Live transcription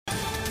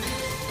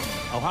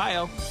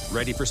Ohio,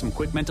 ready for some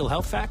quick mental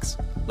health facts?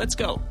 Let's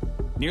go.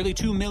 Nearly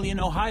 2 million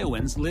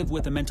Ohioans live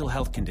with a mental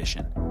health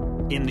condition.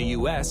 In the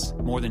U.S.,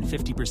 more than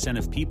 50%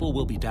 of people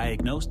will be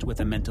diagnosed with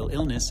a mental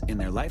illness in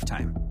their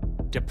lifetime.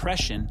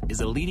 Depression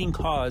is a leading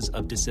cause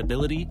of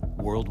disability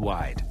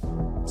worldwide.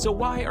 So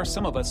why are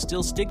some of us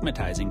still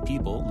stigmatizing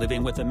people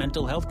living with a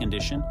mental health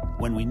condition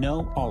when we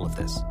know all of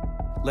this?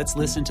 Let's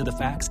listen to the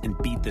facts and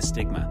beat the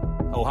stigma.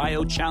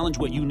 Ohio, challenge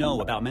what you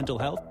know about mental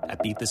health at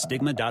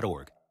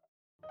beatthestigma.org.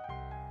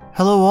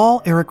 Hello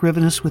all, Eric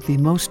Rivenes with the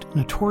Most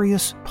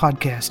Notorious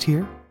podcast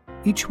here.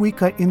 Each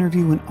week I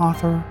interview an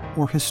author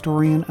or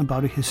historian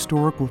about a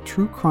historical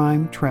true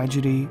crime,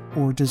 tragedy,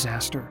 or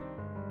disaster.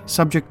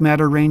 Subject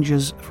matter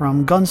ranges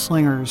from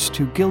gunslingers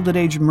to Gilded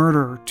Age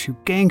murder to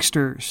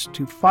gangsters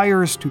to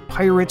fires to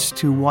pirates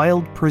to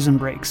wild prison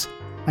breaks.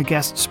 My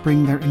guests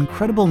bring their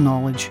incredible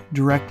knowledge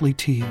directly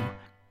to you.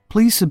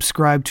 Please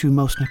subscribe to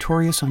Most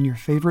Notorious on your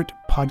favorite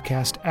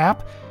podcast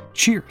app.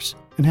 Cheers,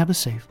 and have a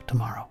safe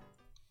tomorrow.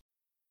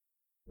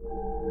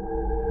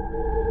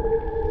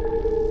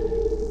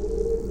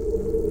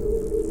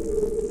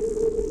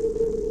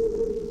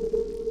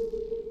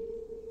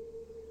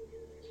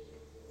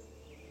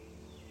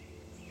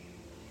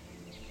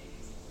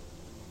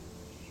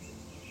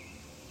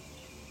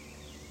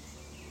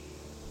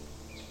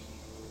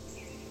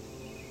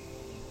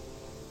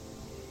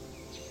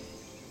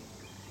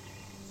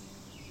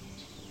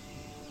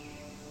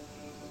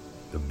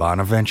 The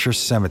Bonaventure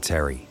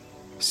Cemetery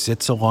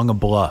sits along a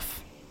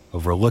bluff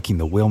overlooking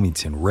the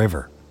Wilmington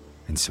River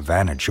in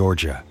Savannah,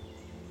 Georgia.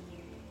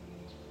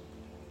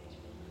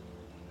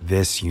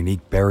 This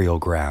unique burial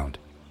ground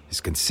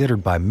is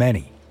considered by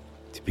many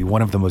to be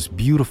one of the most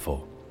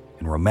beautiful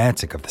and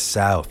romantic of the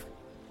South.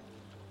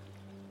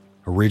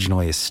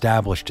 Originally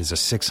established as a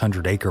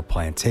 600-acre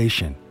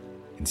plantation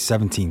in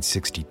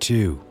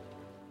 1762,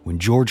 when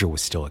Georgia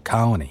was still a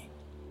colony,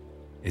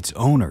 its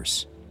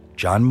owners,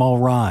 John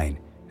Mulrine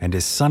and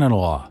his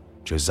son-in-law,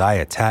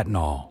 Josiah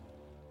Tatnall,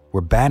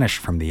 were banished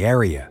from the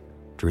area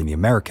during the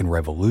American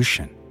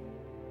Revolution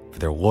for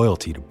their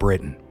loyalty to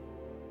Britain.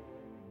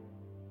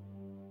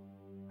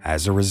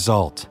 As a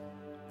result,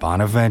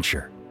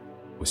 Bonaventure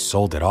was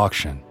sold at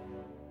auction.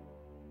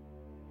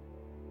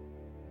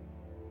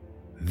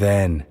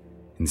 Then,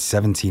 in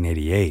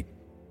 1788,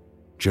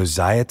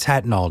 Josiah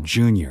Tatnall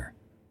Jr.,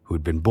 who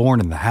had been born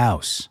in the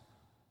house,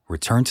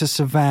 returned to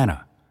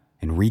Savannah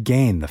and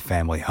regained the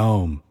family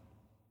home.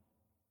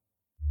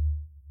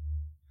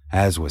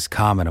 As was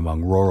common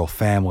among rural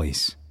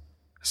families,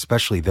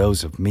 especially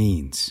those of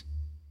means,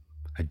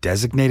 a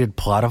designated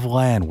plot of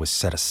land was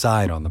set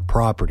aside on the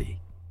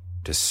property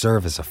to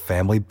serve as a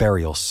family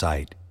burial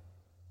site,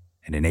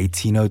 and in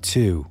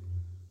 1802,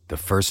 the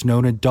first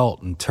known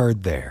adult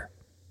interred there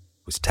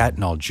was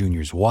Tatnall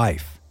Jr.'s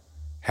wife,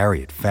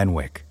 Harriet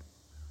Fenwick.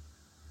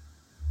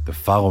 The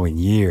following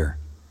year,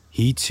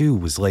 he too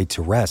was laid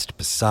to rest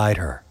beside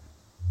her,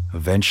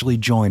 eventually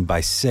joined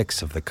by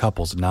 6 of the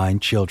couple's 9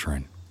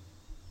 children.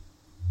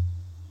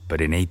 But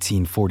in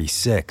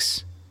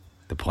 1846,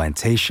 the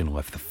plantation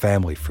left the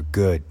family for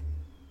good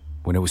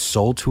when it was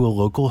sold to a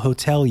local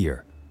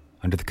hotelier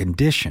under the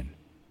condition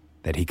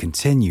that he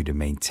continue to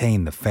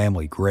maintain the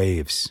family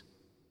graves.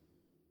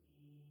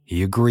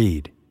 He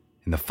agreed.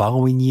 In the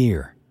following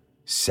year,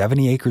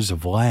 70 acres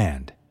of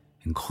land,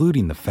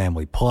 including the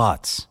family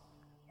plots,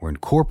 were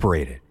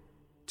incorporated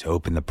to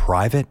open the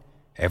private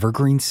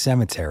Evergreen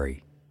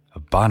Cemetery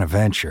of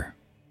Bonaventure.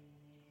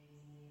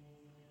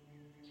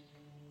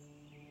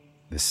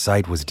 The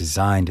site was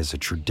designed as a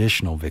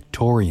traditional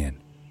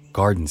Victorian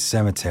garden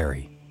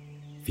cemetery,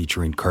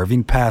 featuring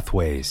curving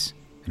pathways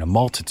and a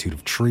multitude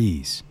of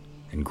trees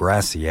and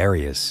grassy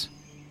areas.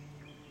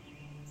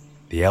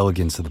 The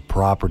elegance of the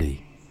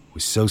property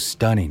was so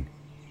stunning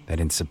that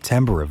in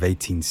September of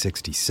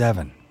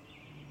 1867,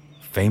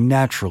 famed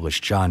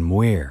naturalist John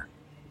Muir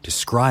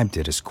described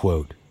it as,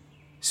 quote,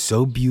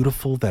 "so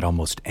beautiful that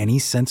almost any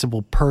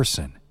sensible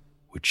person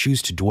would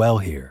choose to dwell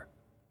here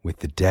with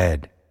the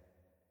dead."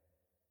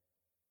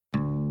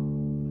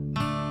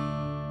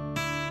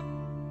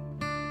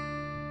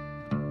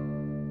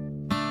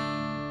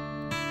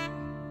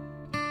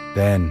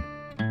 Then,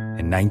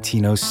 in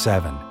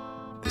 1907,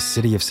 the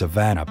city of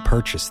Savannah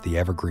purchased the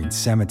Evergreen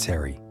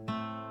Cemetery,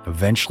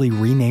 eventually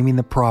renaming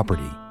the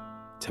property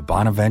to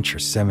Bonaventure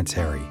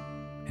Cemetery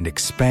and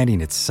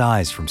expanding its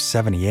size from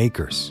 70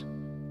 acres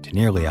to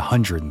nearly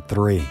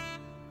 103.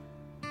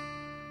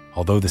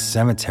 Although the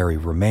cemetery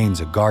remains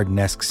a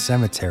garden-esque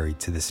cemetery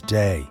to this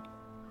day,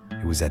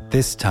 it was at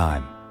this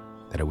time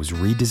that it was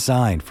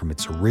redesigned from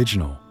its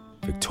original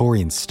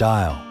Victorian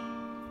style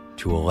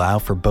to allow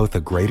for both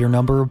a greater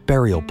number of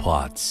burial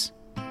plots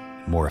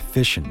and more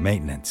efficient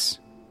maintenance.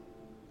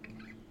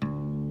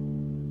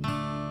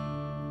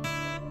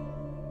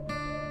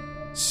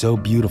 So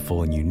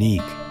beautiful and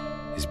unique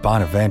is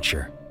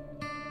Bonaventure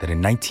that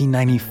in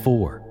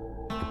 1994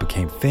 it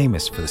became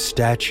famous for the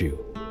statue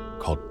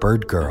called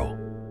Bird Girl,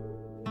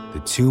 the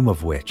tomb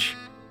of which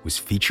was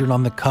featured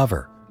on the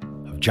cover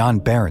of John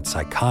Barrett's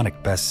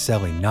iconic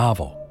best-selling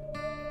novel,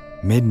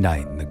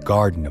 Midnight in the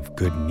Garden of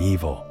Good and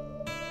Evil,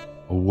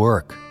 a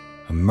work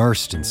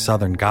immersed in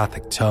Southern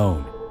Gothic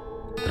tone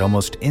that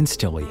almost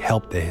instantly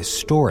helped the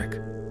historic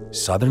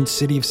southern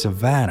city of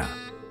Savannah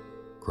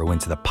grow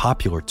into the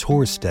popular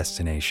tourist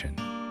destination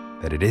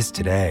that it is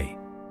today.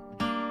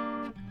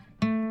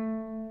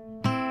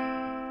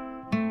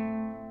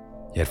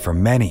 Yet for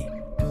many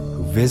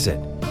who visit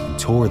and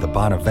tour the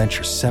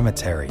Bonaventure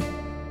Cemetery,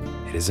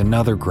 it is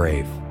another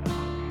grave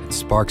that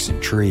sparks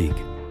intrigue.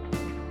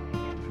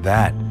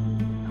 That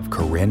of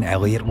Corinne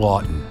Elliott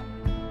Lawton,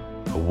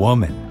 a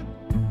woman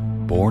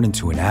born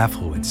into an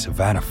affluent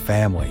Savannah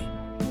family,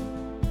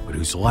 but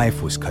whose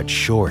life was cut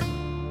short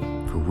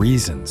for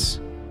reasons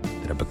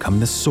that have become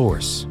the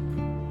source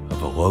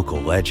of a local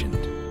legend.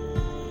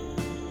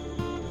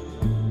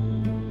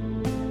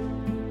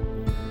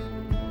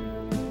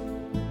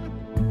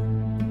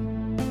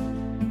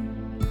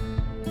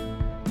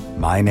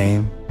 My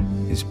name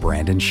is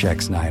Brandon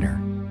Schexnayder,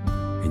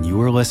 and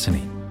you are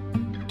listening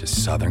to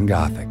Southern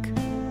Gothic.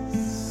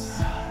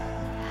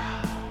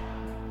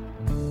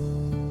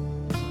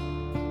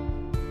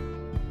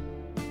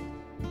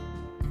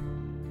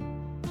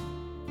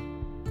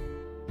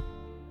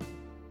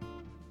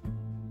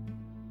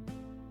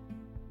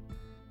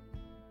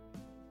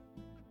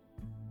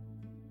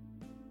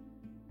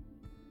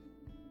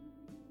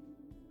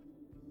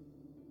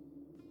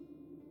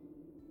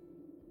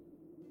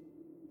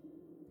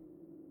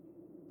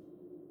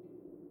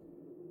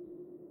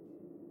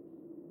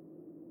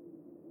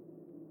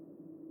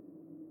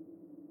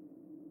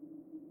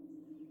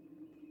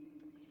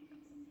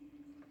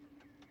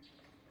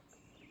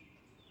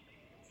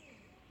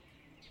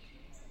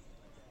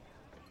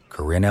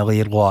 Corinne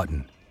Elliott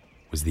Lawton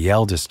was the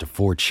eldest of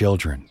 4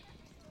 children,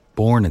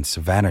 born in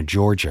Savannah,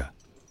 Georgia,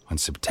 on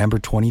September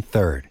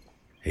 23,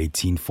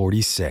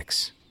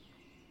 1846.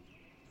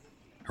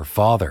 Her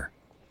father,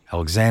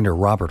 Alexander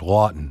Robert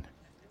Lawton,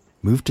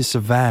 moved to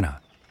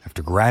Savannah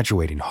after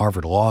graduating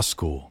Harvard Law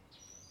School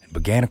and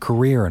began a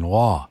career in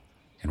law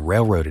and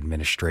railroad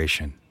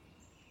administration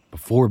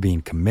before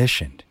being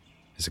commissioned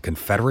as a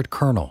Confederate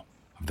colonel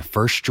of the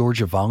 1st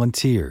Georgia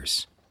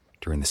Volunteers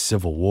during the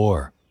Civil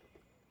War.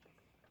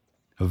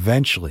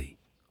 Eventually,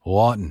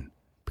 Lawton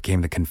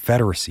became the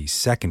Confederacy's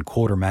 2nd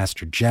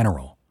Quartermaster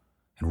General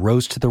and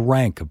rose to the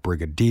rank of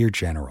Brigadier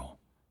General.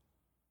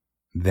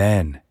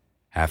 Then,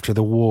 after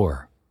the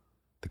war,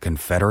 the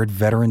Confederate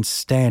veterans'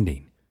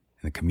 standing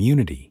in the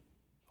community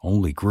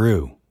only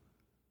grew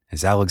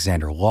as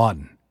Alexander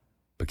Lawton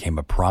became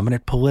a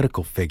prominent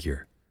political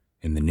figure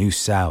in the New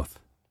South.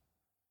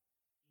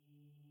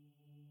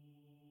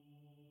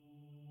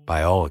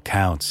 By all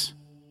accounts,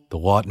 the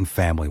Lawton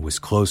family was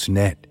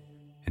close-knit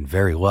and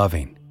very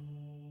loving.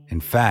 In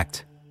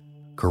fact,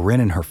 Corinne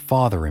and her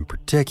father in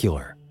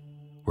particular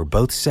were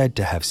both said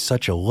to have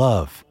such a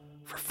love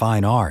for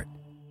fine art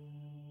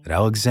that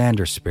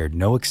Alexander spared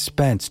no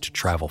expense to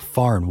travel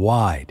far and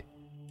wide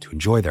to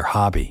enjoy their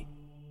hobby.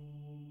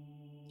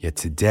 Yet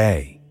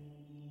today,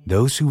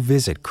 those who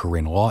visit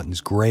Corinne Lawton's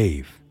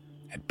grave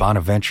at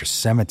Bonaventure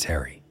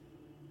Cemetery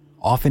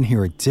often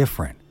hear a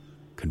different,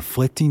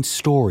 conflicting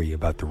story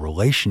about the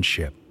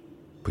relationship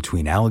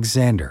between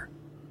Alexander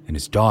and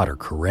his daughter,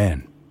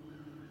 Corinne.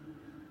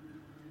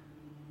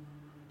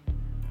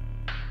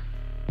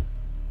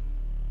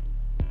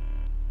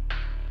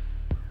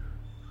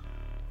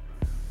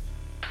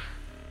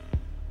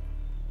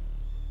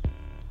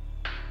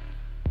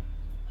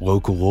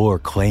 Local lore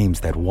claims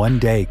that one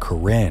day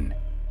Corinne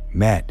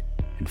met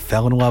and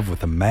fell in love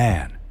with a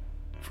man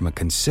from a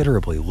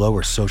considerably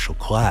lower social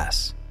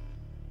class.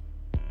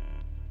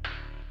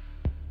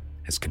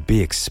 As could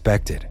be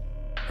expected,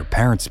 her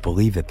parents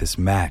believed that this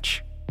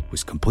match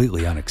was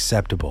completely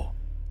unacceptable,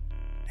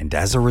 and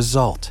as a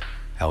result,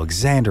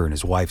 Alexander and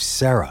his wife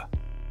Sarah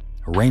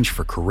arranged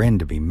for Corinne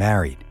to be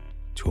married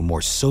to a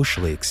more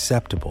socially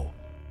acceptable,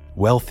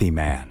 wealthy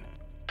man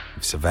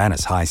of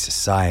Savannah's high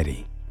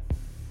society.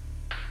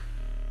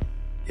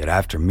 Yet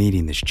after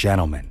meeting this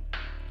gentleman,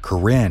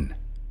 Corinne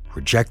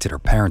rejected her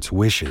parents'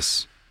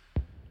 wishes,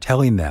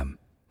 telling them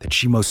that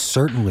she most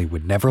certainly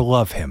would never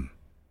love him,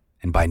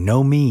 and by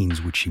no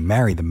means would she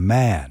marry the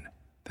man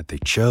that they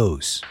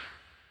chose.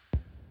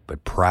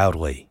 But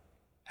proudly,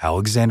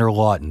 Alexander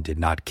Lawton did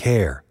not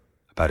care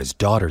about his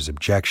daughter's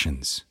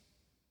objections.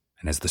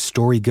 And as the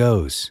story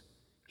goes,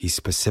 he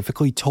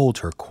specifically told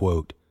her,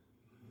 quote,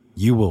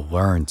 "You will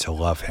learn to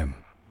love him,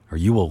 or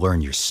you will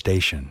learn your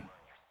station."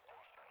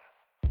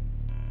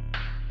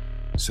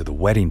 So the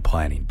wedding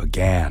planning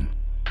began.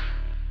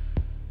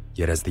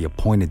 Yet as the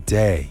appointed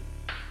day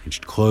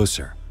inched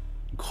closer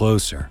and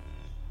closer,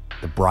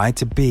 the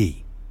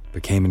bride-to-be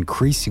became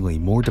increasingly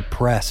more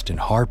depressed and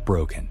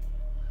heartbroken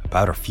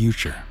about her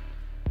future,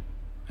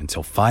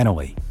 until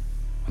finally,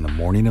 on the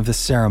morning of the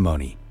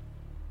ceremony,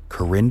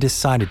 Corinne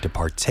decided to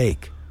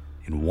partake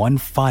in one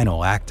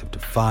final act of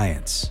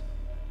defiance.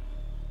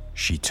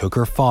 She took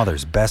her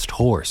father's best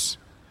horse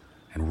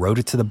and rode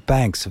it to the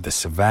banks of the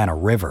Savannah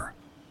River,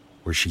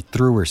 where she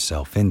threw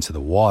herself into the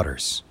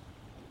waters,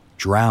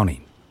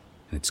 drowning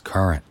in its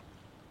current.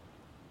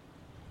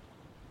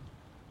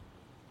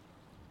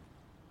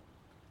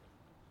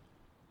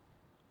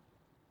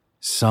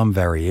 Some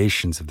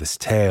variations of this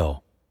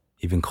tale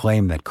even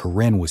claim that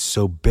Corinne was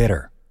so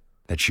bitter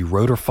that she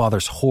rode her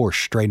father's horse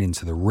straight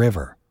into the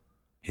river,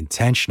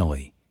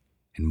 intentionally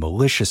and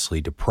maliciously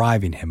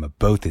depriving him of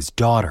both his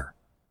daughter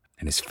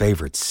and his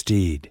favorite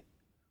steed.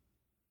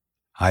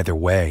 Either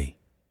way,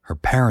 her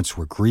parents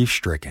were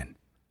grief-stricken,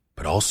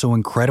 but also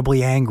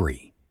incredibly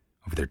angry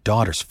over their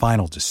daughter's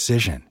final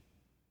decision.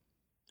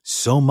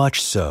 So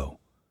much so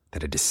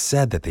that it is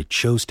said that they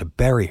chose to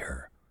bury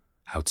her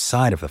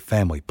outside of the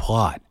family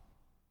plot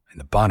in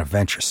the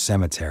Bonaventure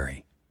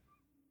Cemetery.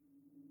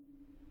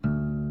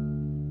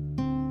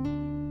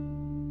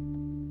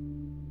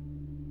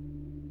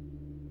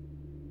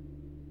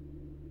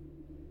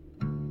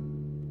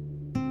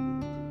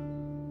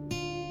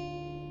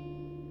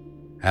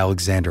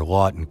 Alexander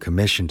Lawton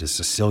commissioned a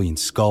Sicilian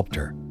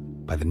sculptor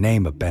by the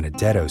name of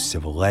Benedetto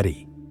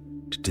Civiletti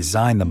to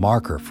design the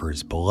marker for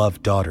his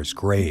beloved daughter's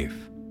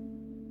grave,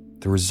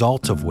 the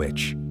result of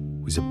which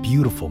was a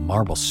beautiful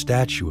marble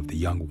statue of the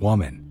young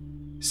woman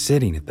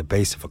sitting at the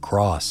base of a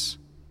cross.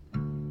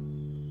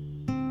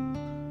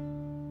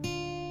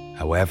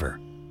 However,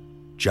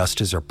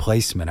 just as her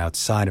placement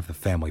outside of the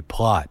family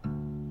plot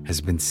has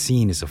been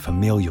seen as a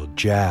familial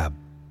jab,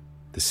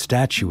 the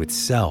statue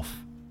itself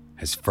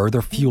has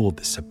further fueled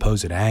the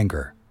supposed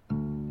anger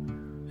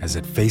as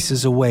it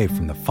faces away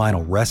from the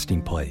final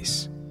resting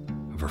place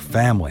of her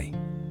family,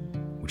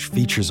 which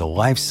features a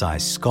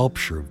life-size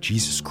sculpture of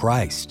Jesus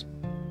Christ,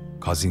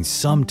 causing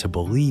some to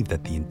believe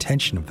that the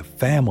intention of the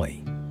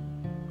family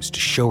was to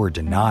show her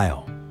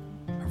denial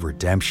of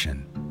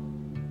redemption.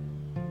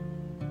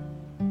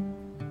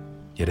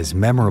 Yet as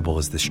memorable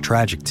as this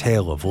tragic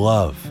tale of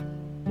love,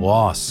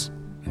 loss,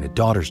 and a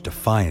daughter's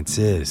defiance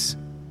is,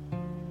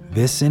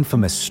 this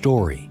infamous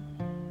story,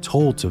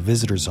 told to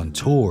visitors on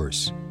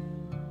tours,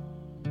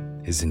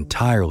 is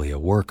entirely a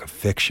work of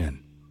fiction.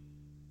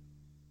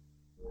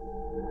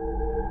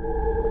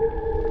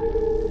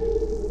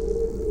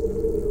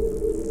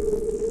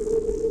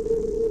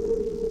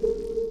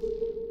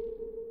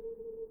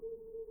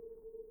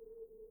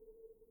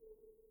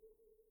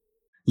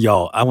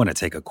 Y'all, I want to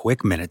take a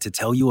quick minute to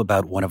tell you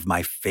about one of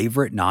my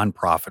favorite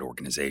nonprofit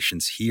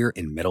organizations here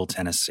in Middle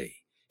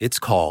Tennessee. It's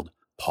called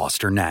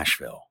Poster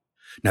Nashville.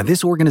 Now,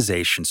 this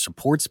organization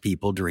supports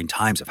people during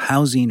times of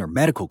housing or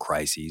medical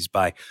crises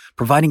by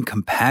providing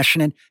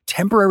compassionate,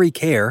 temporary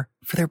care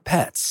for their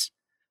pets.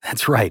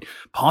 That's right,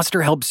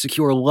 Poster helps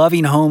secure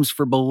loving homes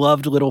for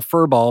beloved little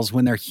furballs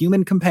when their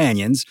human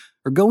companions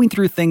are going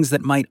through things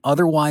that might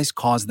otherwise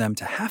cause them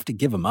to have to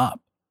give them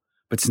up.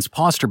 But since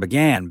Poster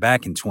began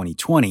back in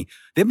 2020,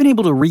 they've been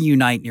able to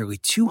reunite nearly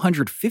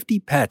 250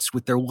 pets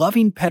with their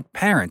loving pet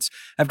parents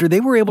after they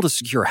were able to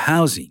secure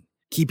housing,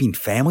 keeping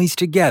families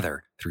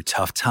together through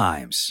tough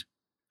times.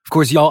 Of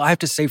course, y'all, I have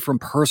to say from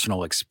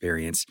personal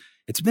experience,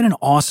 it's been an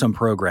awesome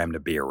program to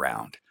be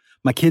around.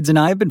 My kids and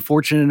I have been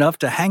fortunate enough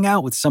to hang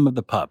out with some of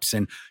the pups,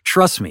 and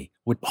trust me,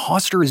 what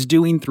Poster is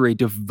doing through a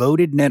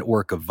devoted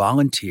network of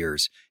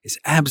volunteers is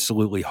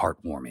absolutely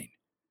heartwarming.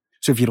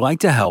 So if you'd like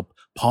to help,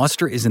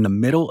 Poster is in the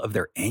middle of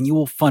their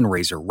annual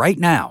fundraiser right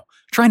now,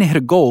 trying to hit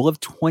a goal of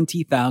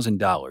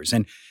 $20,000,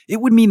 and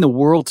it would mean the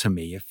world to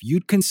me if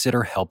you'd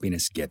consider helping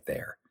us get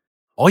there.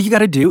 All you got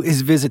to do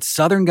is visit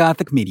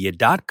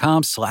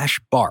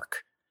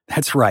southerngothicmedia.com/bark.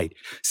 That's right,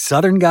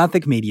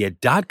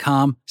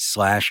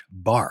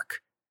 southerngothicmedia.com/bark.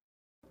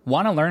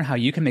 Want to learn how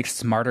you can make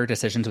smarter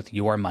decisions with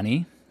your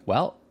money?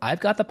 Well, I've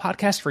got the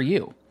podcast for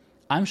you.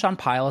 I'm Sean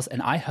Piles,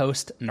 and I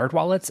host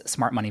NerdWallet's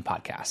Smart Money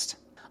Podcast.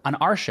 On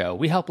our show,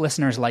 we help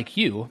listeners like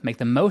you make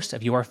the most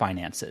of your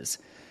finances.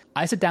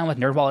 I sit down with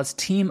NerdWallet's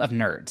team of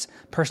nerds,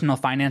 personal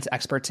finance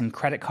experts in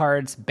credit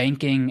cards,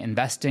 banking,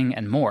 investing,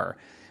 and more.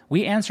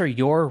 We answer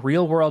your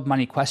real-world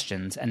money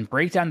questions and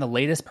break down the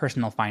latest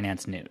personal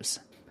finance news.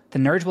 The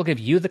nerds will give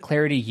you the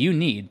clarity you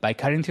need by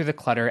cutting through the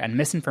clutter and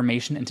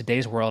misinformation in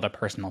today's world of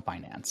personal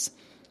finance.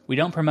 We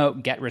don't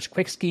promote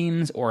get-rich-quick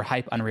schemes or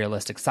hype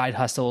unrealistic side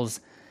hustles.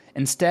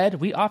 Instead,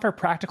 we offer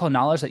practical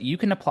knowledge that you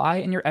can apply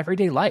in your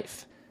everyday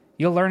life.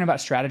 You'll learn about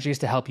strategies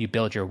to help you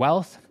build your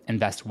wealth,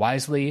 invest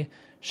wisely,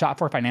 shop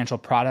for financial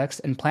products,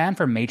 and plan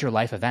for major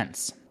life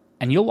events.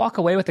 And you'll walk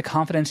away with the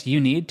confidence you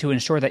need to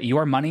ensure that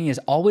your money is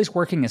always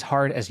working as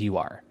hard as you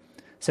are.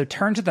 So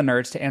turn to the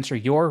nerds to answer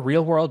your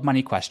real-world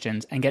money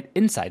questions and get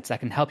insights that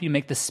can help you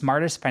make the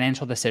smartest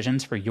financial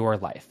decisions for your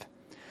life.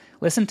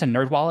 Listen to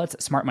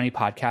NerdWallet's Smart Money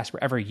Podcast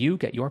wherever you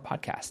get your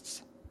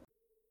podcasts.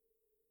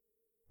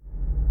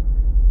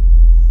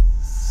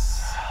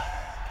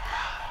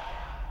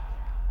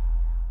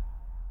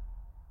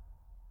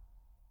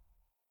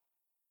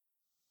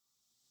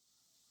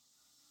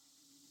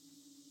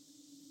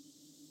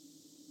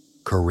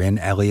 Corinne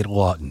Elliott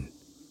Lawton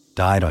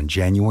died on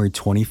January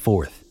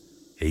 24th,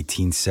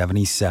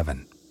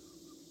 1877.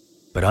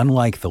 But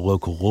unlike the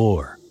local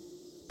lore,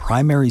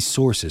 primary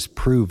sources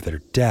prove that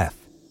her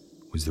death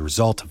was the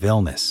result of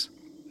illness,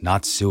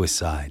 not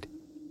suicide.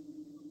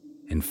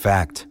 In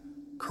fact,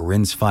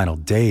 Corinne's final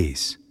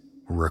days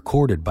were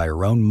recorded by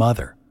her own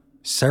mother,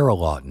 Sarah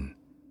Lawton,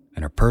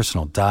 in her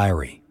personal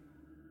diary.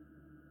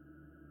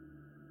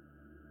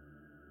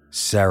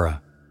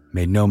 Sarah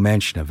made no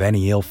mention of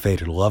any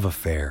ill-fated love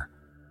affair,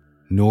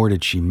 nor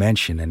did she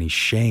mention any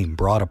shame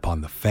brought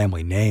upon the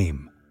family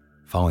name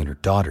following her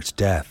daughter's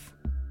death.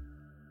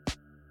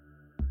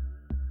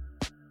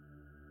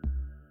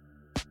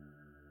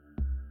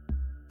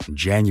 In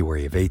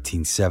January of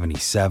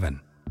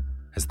 1877,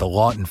 as the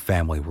Lawton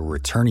family were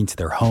returning to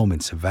their home in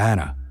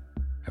Savannah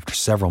after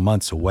several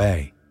months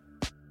away,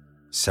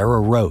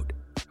 Sarah wrote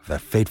of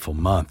that fateful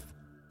month.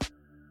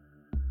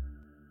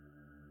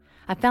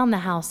 I found the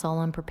house all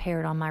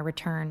unprepared on my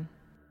return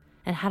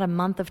and had a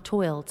month of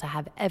toil to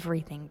have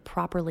everything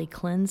properly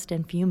cleansed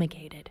and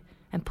fumigated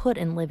and put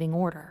in living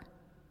order.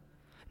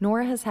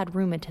 Nora has had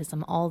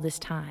rheumatism all this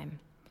time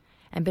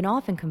and been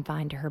often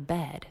confined to her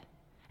bed,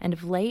 and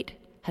of late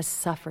has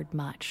suffered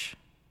much.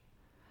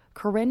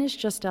 Corinne is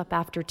just up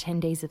after 10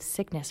 days of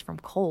sickness from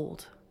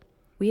cold.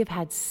 We have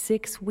had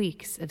 6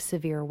 weeks of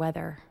severe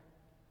weather.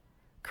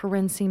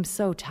 Corinne seems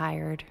so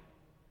tired.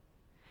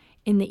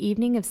 In the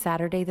evening of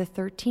Saturday the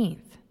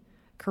 13th,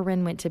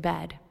 Corinne went to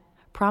bed,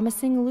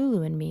 promising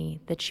Lulu and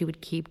me that she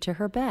would keep to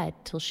her bed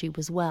till she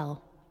was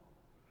well.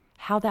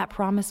 How that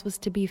promise was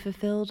to be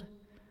fulfilled,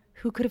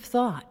 who could have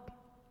thought?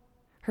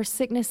 Her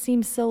sickness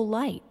seemed so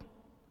light.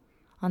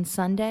 On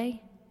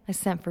Sunday, I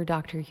sent for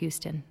Dr.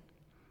 Houston.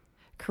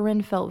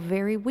 Corinne felt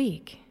very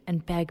weak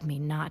and begged me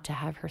not to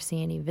have her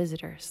see any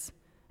visitors,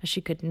 as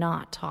she could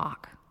not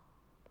talk.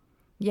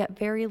 Yet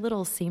very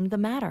little seemed the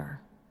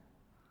matter.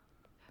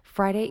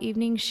 Friday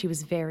evening she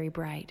was very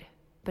bright,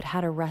 but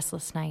had a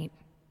restless night.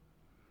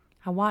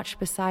 I watched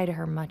beside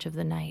her much of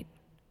the night.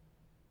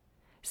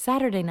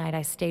 Saturday night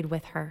I stayed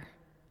with her.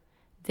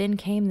 Then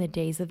came the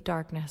days of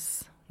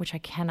darkness, which I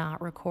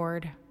cannot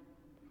record.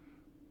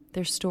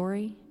 Their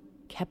story,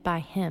 kept by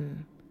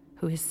him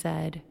who has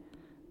said,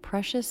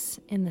 "Precious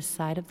in the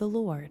sight of the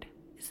Lord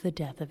is the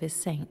death of his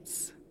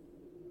saints."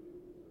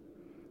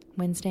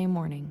 Wednesday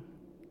morning,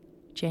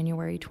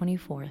 January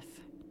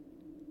 24th,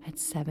 at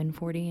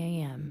 7:40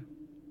 a.m.,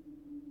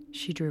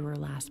 she drew her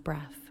last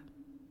breath.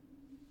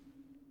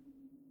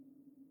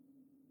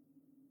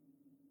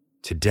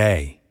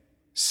 Today,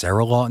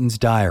 Sarah Lawton's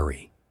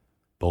diary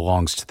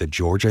belongs to the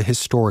Georgia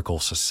Historical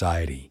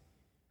Society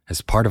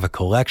as part of a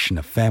collection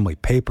of family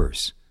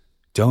papers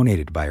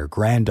donated by her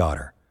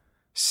granddaughter,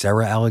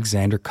 Sarah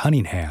Alexander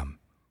Cunningham,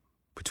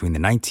 between the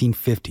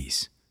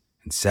 1950s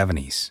and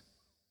 70s.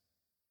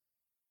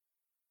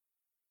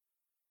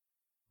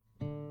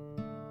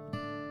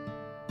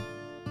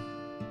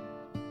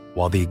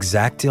 While the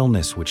exact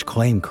illness which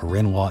claimed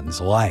Corinne Lawton's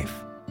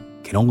life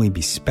can only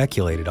be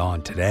speculated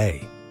on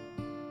today,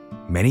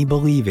 many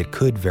believe it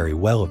could very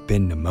well have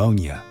been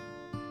pneumonia,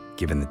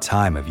 given the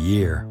time of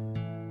year.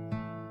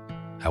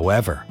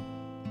 However,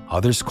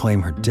 others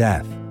claim her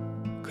death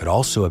could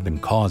also have been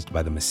caused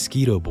by the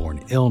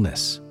mosquito-borne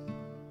illness,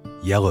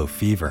 yellow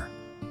fever.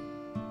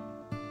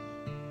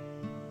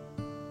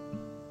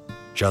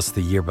 Just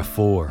the year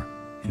before,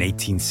 in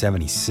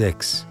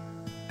 1876,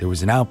 there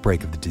was an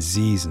outbreak of the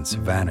disease in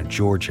Savannah,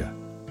 Georgia,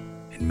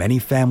 and many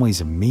families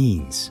of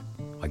means,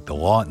 like the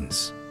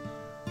Lawtons,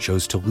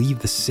 chose to leave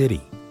the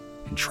city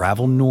and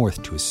travel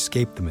north to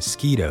escape the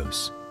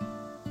mosquitoes.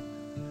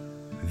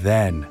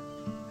 Then,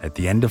 at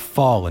the end of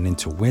fall and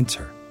into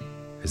winter,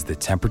 as the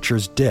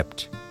temperatures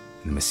dipped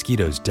and the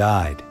mosquitoes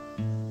died,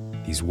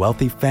 these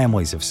wealthy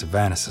families of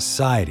Savannah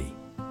society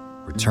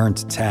returned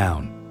to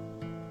town.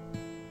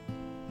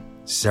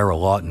 Sarah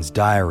Lawton's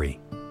diary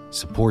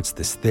supports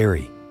this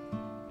theory,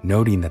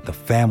 noting that the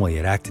family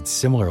had acted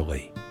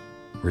similarly,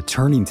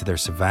 returning to their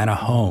Savannah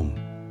home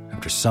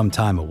after some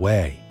time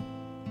away.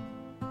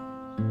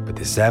 But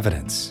this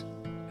evidence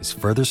is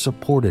further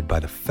supported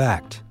by the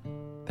fact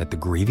that the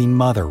grieving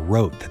mother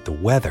wrote that the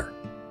weather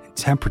and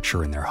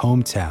temperature in their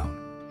hometown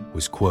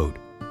was, quote,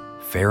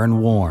 fair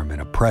and warm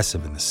and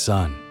oppressive in the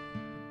sun.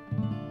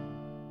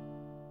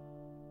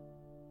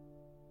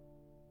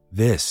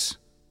 This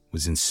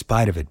was in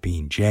spite of it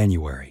being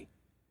January,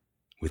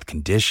 with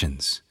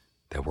conditions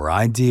that were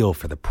ideal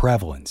for the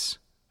prevalence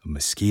of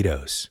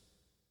mosquitoes.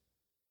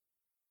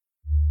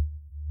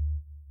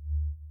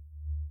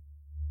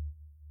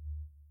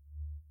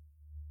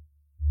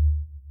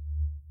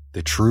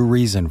 The true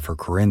reason for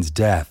Corinne's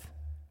death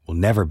will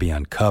never be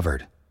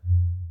uncovered,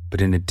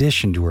 but in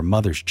addition to her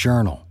mother's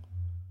journal,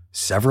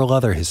 several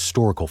other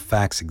historical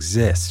facts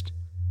exist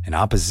in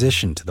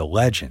opposition to the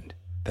legend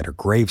that her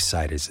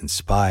gravesite is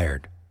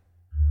inspired.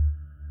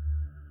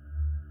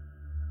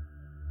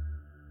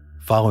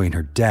 Following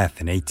her death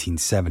in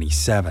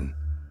 1877,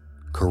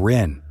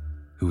 Corinne,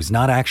 who was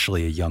not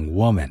actually a young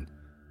woman,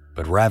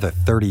 but rather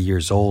 30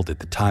 years old at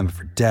the time of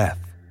her death,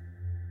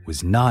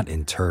 was not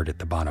interred at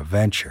the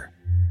Bonaventure,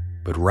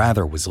 but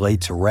rather was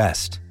laid to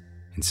rest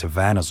in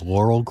Savannah's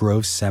Laurel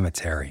Grove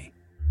Cemetery.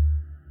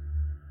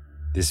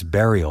 This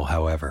burial,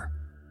 however,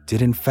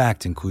 did in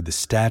fact include the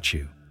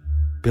statue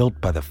built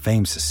by the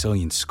famed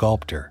Sicilian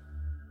sculptor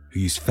who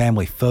used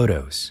family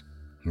photos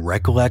and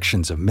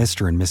recollections of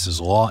Mr. and Mrs.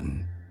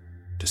 Lawton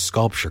to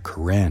sculpture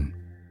Corinne.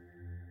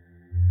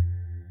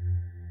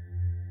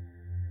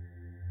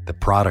 The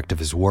product of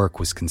his work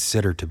was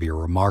considered to be a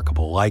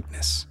remarkable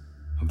likeness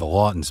of the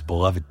Lawton's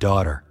beloved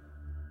daughter.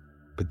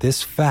 But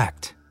this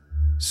fact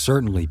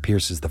certainly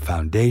pierces the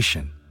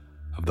foundation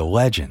of the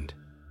legend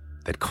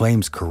that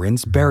claims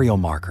Corinne's burial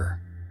marker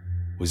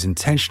was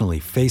intentionally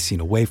facing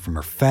away from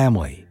her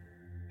family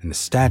and the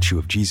statue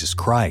of Jesus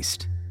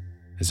Christ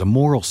as a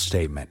moral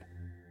statement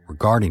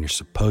regarding her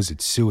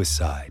supposed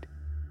suicide.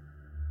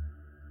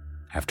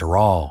 After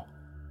all,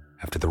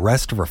 after the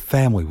rest of her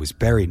family was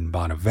buried in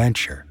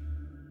Bonaventure,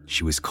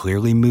 she was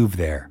clearly moved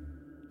there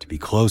to be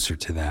closer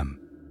to them.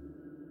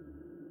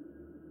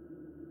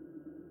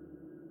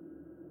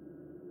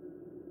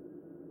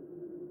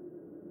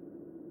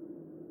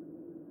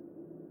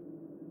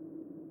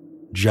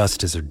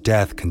 Just as her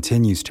death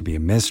continues to be a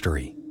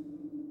mystery,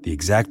 the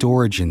exact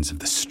origins of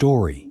the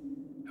story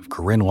of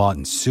Corinne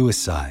Lawton's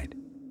suicide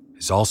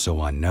is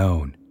also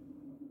unknown,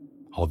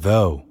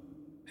 although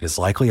it is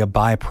likely a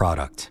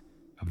byproduct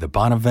of the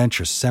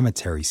Bonaventure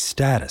Cemetery's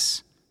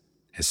status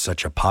as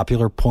such a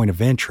popular point of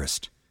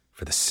interest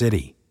for the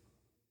city.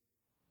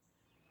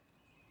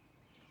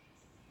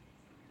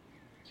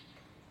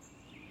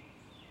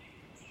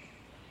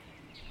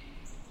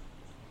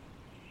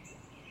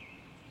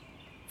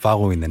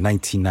 Following the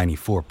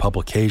 1994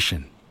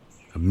 publication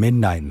of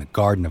Midnight in the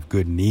Garden of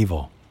Good and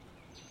Evil,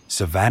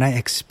 Savannah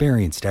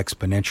experienced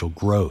exponential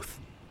growth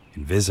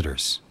in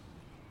visitors.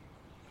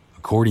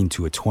 According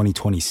to a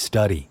 2020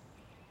 study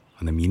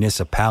on the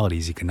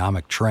municipality's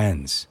economic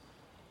trends,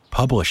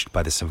 published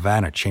by the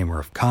Savannah Chamber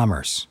of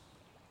Commerce,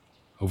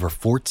 over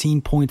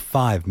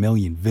 14.5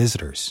 million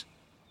visitors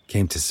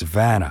came to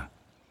Savannah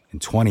in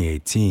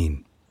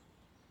 2018,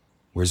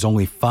 whereas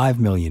only 5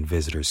 million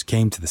visitors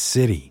came to the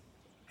city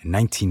in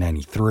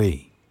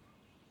 1993,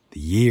 the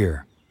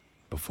year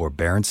before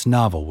Barron's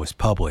novel was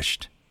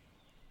published.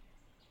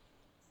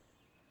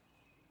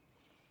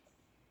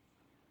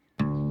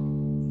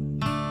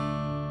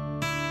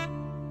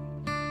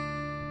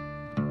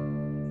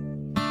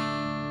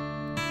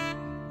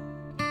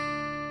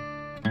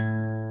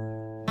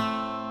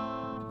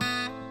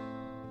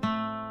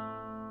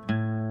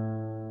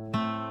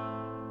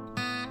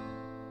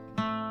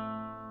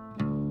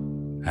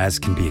 As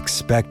can be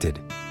expected,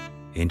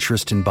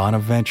 interest in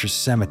Bonaventure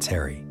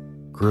Cemetery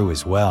grew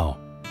as well.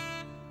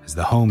 As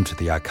the home to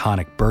the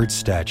iconic bird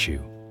statue,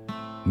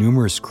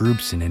 numerous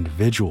groups and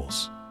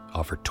individuals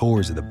offered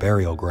tours of the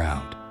burial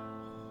ground,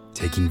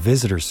 taking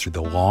visitors through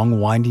the long,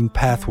 winding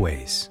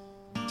pathways,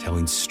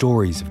 telling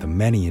stories of the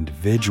many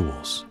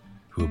individuals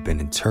who have been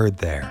interred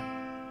there.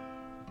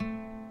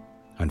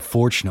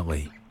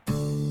 Unfortunately,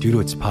 due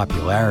to its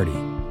popularity,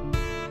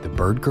 the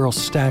Bird Girl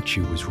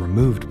statue was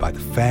removed by the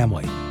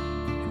family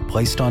and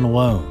placed on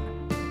loan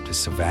to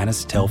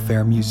Savannah's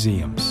Telfair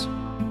Museums,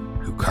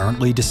 who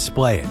currently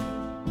display it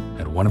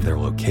at one of their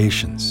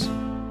locations.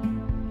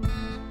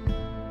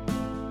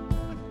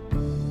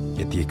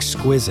 Yet the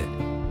exquisite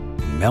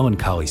and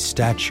melancholy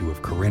statue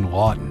of Corinne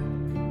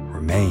Lawton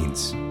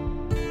remains,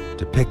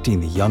 depicting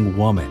the young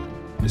woman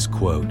as,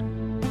 quote,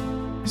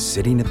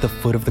 sitting at the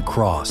foot of the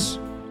cross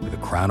with a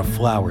crown of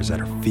flowers at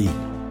her feet.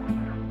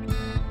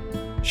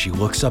 She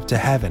looks up to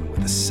heaven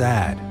with a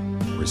sad,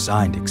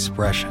 resigned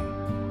expression.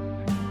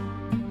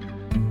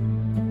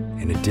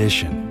 In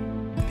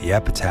addition, the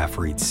epitaph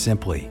reads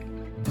simply,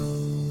 "The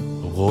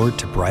Lord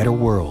to brighter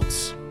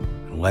worlds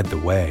and led the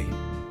way."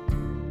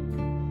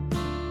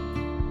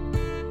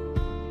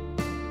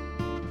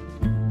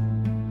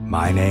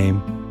 My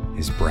name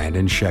is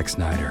Brandon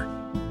Schexnayder,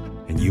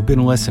 and you've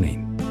been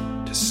listening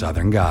to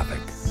Southern Gothic.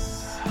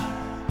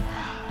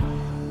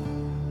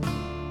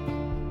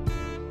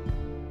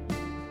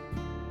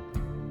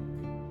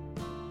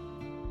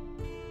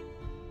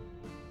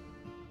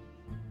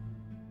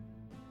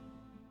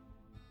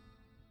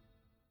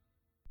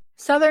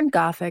 Southern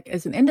Gothic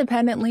is an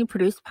independently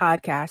produced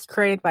podcast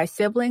created by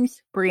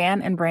siblings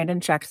Brianne and Brandon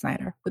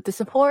Schexnayder with the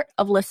support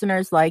of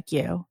listeners like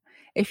you.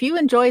 If you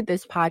enjoyed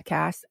this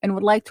podcast and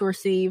would like to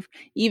receive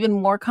even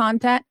more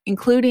content,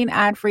 including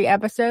ad-free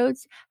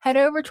episodes, head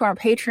over to our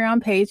Patreon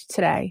page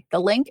today. The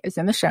link is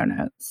in the show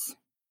notes.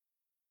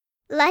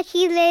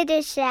 Lucky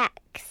Little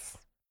Shacks.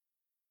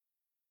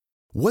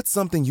 What's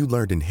something you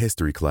learned in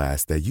history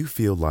class that you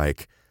feel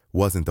like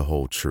wasn't the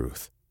whole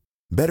truth?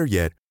 Better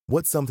yet,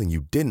 what's something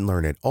you didn't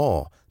learn at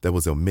all that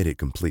was omitted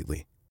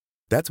completely?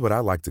 That's what I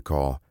like to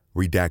call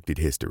redacted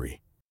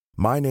history.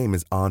 My name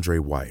is Andre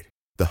White,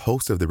 the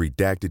host of the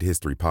Redacted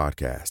History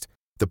Podcast,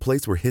 the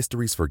place where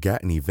history's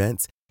forgotten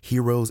events,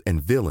 heroes,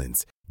 and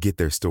villains get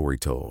their story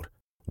told,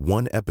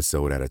 one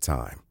episode at a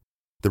time.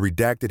 The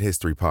Redacted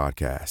History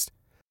Podcast.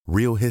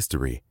 Real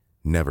history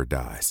never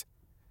dies.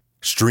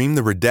 Stream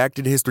the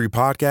Redacted History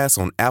Podcast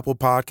on Apple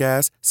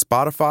Podcasts,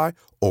 Spotify,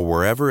 or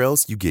wherever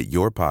else you get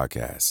your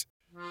podcasts.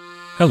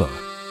 Hello,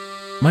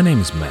 my name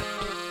is Matt,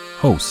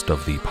 host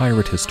of the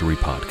Pirate History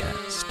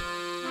Podcast.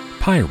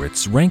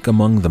 Pirates rank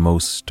among the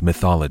most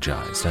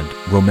mythologized and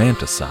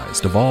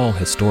romanticized of all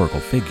historical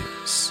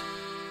figures.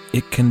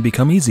 It can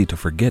become easy to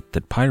forget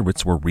that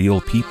pirates were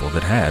real people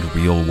that had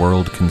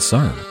real-world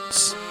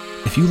concerns.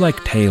 If you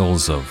like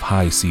tales of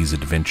high seas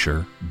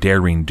adventure,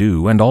 daring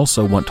do, and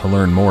also want to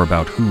learn more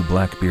about who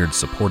Blackbeard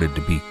supported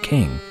to be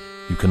king,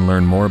 you can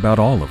learn more about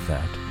all of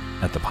that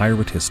at the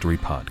Pirate History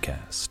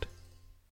Podcast.